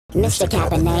Mr.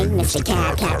 Cabernet, Mr.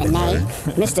 Cabernet,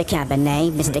 Mr.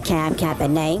 Cabernet, Mr.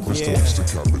 Cabernet. Mr.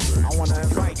 Cabernet. I want to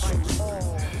invite you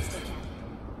all.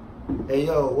 Hey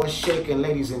yo, what's shaking,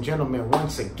 ladies and gentlemen?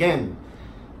 Once again,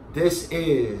 this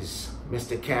is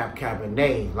Mr.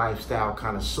 Cabernet, lifestyle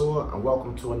connoisseur, and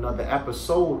welcome to another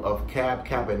episode of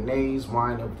Cabernet's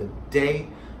Wine of the Day,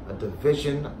 a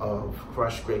division of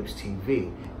Crushed Grapes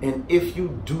TV. And if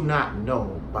you do not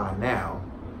know by now,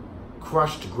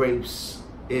 crushed grapes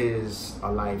is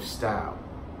a lifestyle.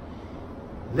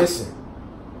 Listen,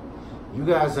 you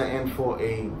guys are in for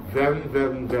a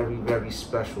very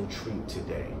special treat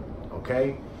today,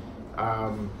 okay?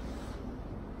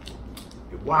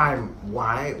 Why,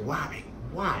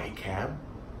 Cab?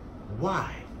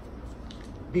 Why?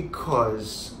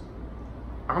 Because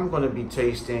I'm gonna be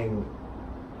tasting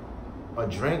a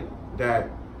drink that,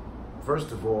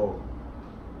 first of all,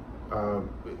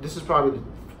 this is probably the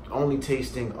only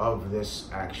tasting of this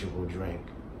actual drink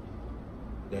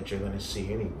that you're gonna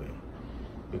see anywhere,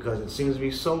 because it seems to be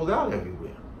sold out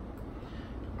everywhere.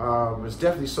 It's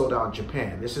definitely sold out in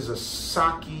Japan. This is a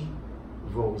sake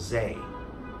rosé,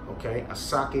 okay? A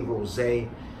sake rosé.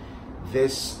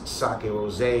 This sake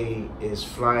rosé is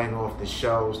flying off the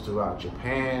shelves throughout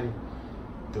Japan,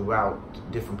 throughout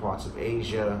different parts of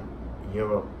Asia,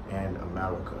 Europe, and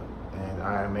America. And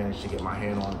I managed to get my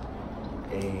hand on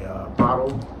a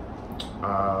bottle.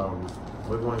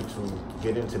 We're going to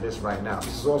get into this right now.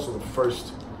 This is also the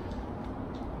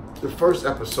first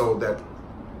episode that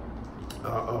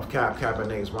of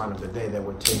Cabernet's Wine of the Day that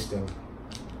we're tasting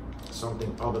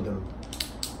something other than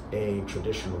a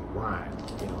traditional wine.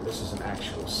 You know, this is an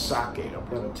actual sake.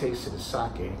 I've never tasted a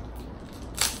sake,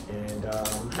 and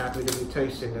I'm happy to be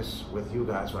tasting this with you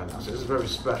guys right now. So this is a very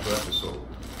special episode,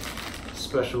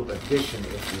 special edition,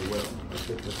 if you will. Let's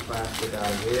get this plastic out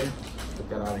of here. Get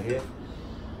that out of here.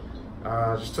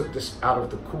 Just took this out of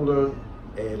the cooler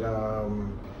at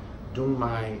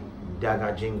Dunmai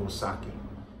Dagajingo Sake.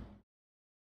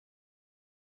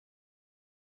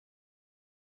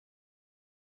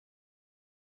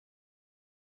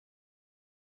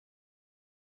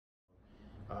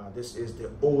 This is the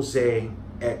Oze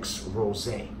X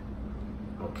Rosé,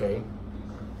 okay?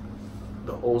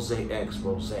 The Oze X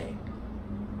Rosé.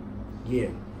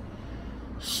 Yeah.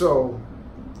 So,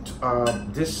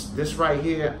 this right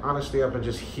here, honestly, I've been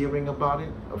just hearing about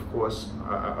it. Of course,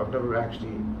 I've never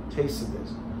actually tasted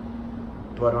this,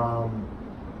 but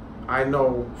I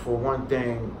know for one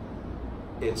thing,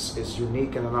 it's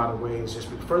unique in a lot of ways. Just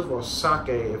because, first of all, sake.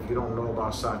 If you don't know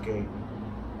about sake,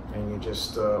 and you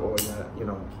just or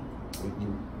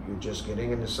you're just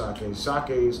getting into sake.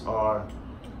 Sakes are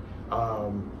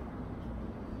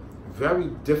very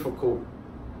difficult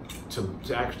to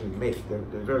actually make. They're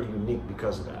very unique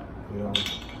because of that. You know,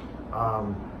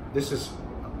 this is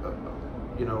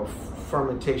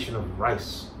fermentation of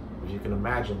rice, as you can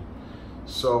imagine.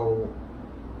 So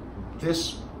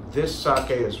this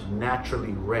sake is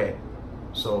naturally red,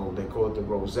 so they call it the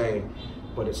rosé,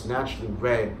 but it's naturally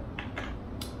red.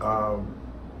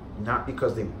 Not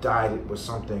because they dyed it with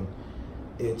something.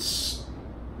 It's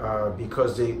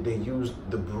because they used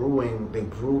the brewing. They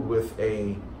brewed with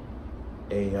a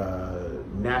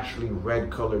naturally red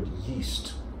colored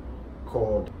yeast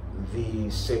called the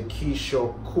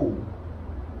Sekishoku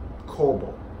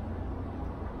Kobo,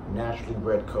 naturally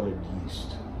red colored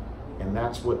yeast, and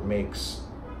that's what makes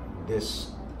this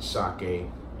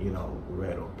sake,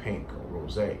 red or pink or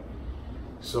rosé.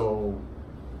 So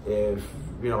if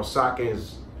sake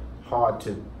is hard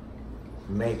to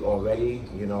make already,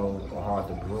 or hard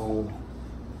to brew,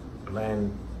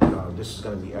 blend, this is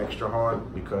going to be extra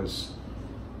hard because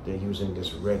they're using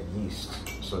this red yeast.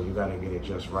 So you got to get it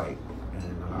just right.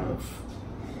 And a lot of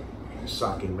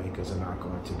sake makers are not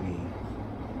going to be,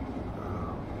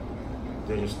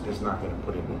 they're just not going to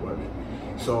put in the work.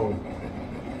 So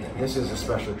this is a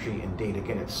special treat indeed.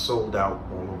 Again, it's sold out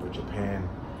all over Japan.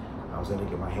 I was able to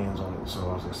get my hands on it, so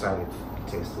I was excited to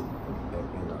taste it.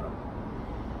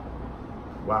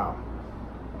 Wow.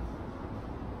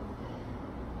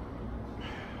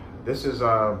 This is,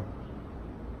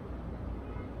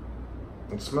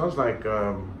 it smells like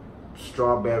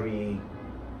strawberry,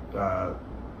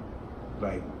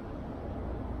 like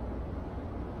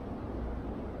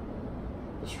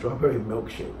a strawberry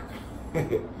milkshake,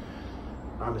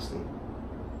 honestly.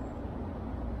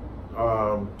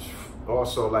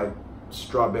 Also like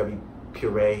strawberry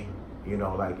puree,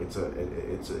 like it's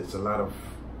a lot of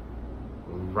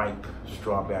ripe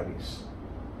strawberries,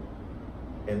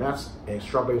 and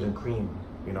strawberries and cream.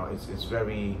 It's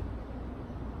very,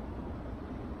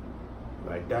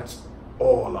 like, that's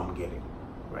all I'm getting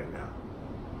right now.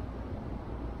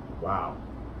 Wow.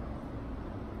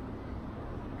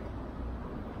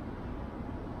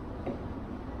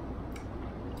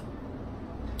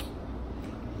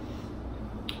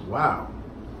 Wow.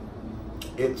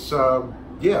 It's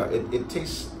yeah, it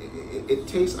tastes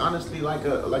honestly like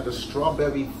a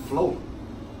strawberry float.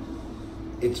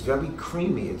 It's very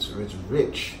creamy, it's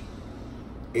rich.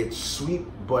 It's sweet,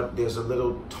 but there's a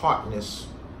little tartness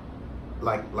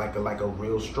like a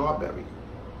real strawberry.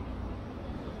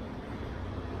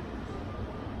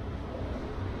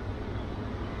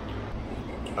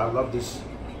 I love this.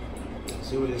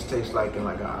 See what this tastes like in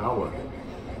like an hour.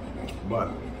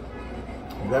 But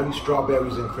very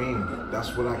strawberries and cream.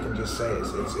 That's what I can just say.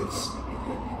 It's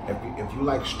if you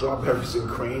like strawberries and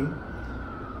cream,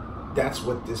 that's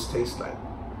what this tastes like.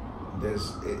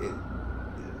 There's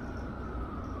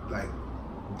like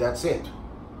that's it.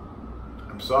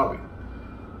 I'm sorry.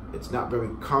 It's not very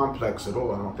complex at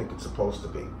all. I don't think it's supposed to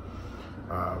be.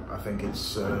 I think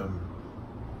it's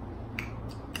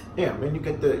yeah. I mean, you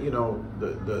get the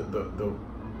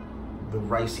the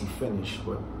ricey finish,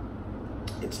 but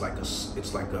it's like a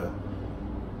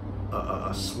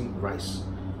sweet rice.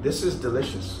 This is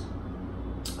delicious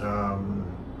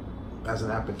as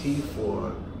an aperitif,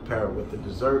 or pair it with the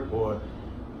dessert, or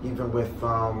even with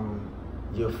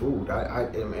your food. I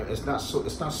mean, it's not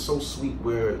so sweet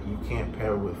where you can't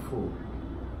pair it with food.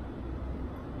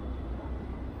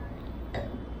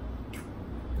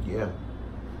 Yeah,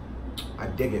 I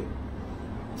dig it.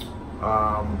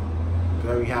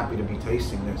 Very happy to be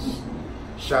tasting this.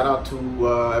 Shout out to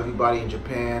everybody in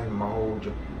Japan, my whole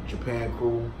Japan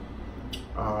crew.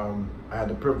 I had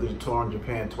the privilege of touring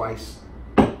Japan twice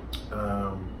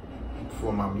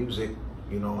for my music,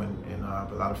 you know, and a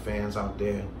lot of fans out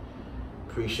there.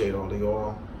 Appreciate all of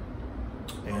y'all.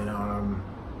 And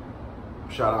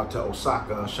shout out to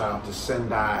Osaka, shout out to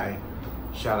Sendai,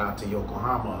 shout out to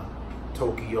Yokohama,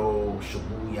 Tokyo,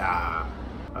 Shibuya.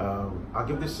 I'll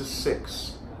give this a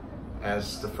 6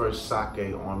 as the first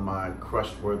sake on my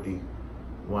crush-worthy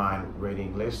wine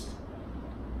rating list.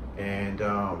 And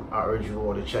I urge you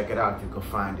all to check it out if you can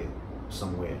find it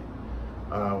somewhere.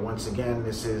 Once again,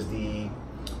 this is the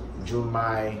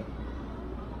Junmai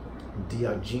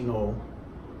Diagino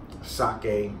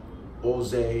Sake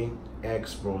Oze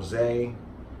X Rosé,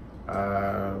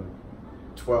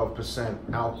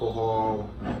 12% alcohol,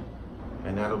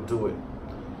 and that'll do it.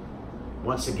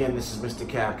 Once again, this is Mr.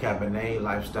 Cab Cabernet,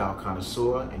 lifestyle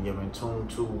connoisseur, and you're in tune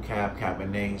to Cab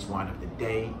Cabernet's Wine of the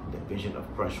Day, division of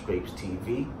Crush Grapes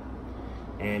TV.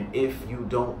 And if you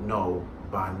don't know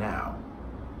by now,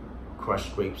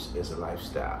 Crush Grapes is a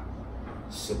lifestyle.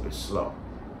 Sip it slow.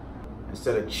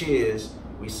 Instead of cheers,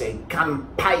 we say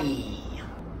kanpai.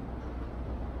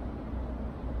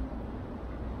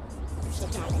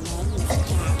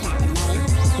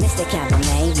 Mr.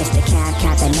 Cabernet, Mr. Cab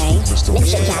Cabernet, Mr.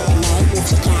 Cabernet,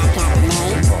 Mr. Cab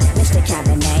Cabernet, Mr.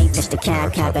 Cabernet, Mr.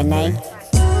 Cab Cabernet.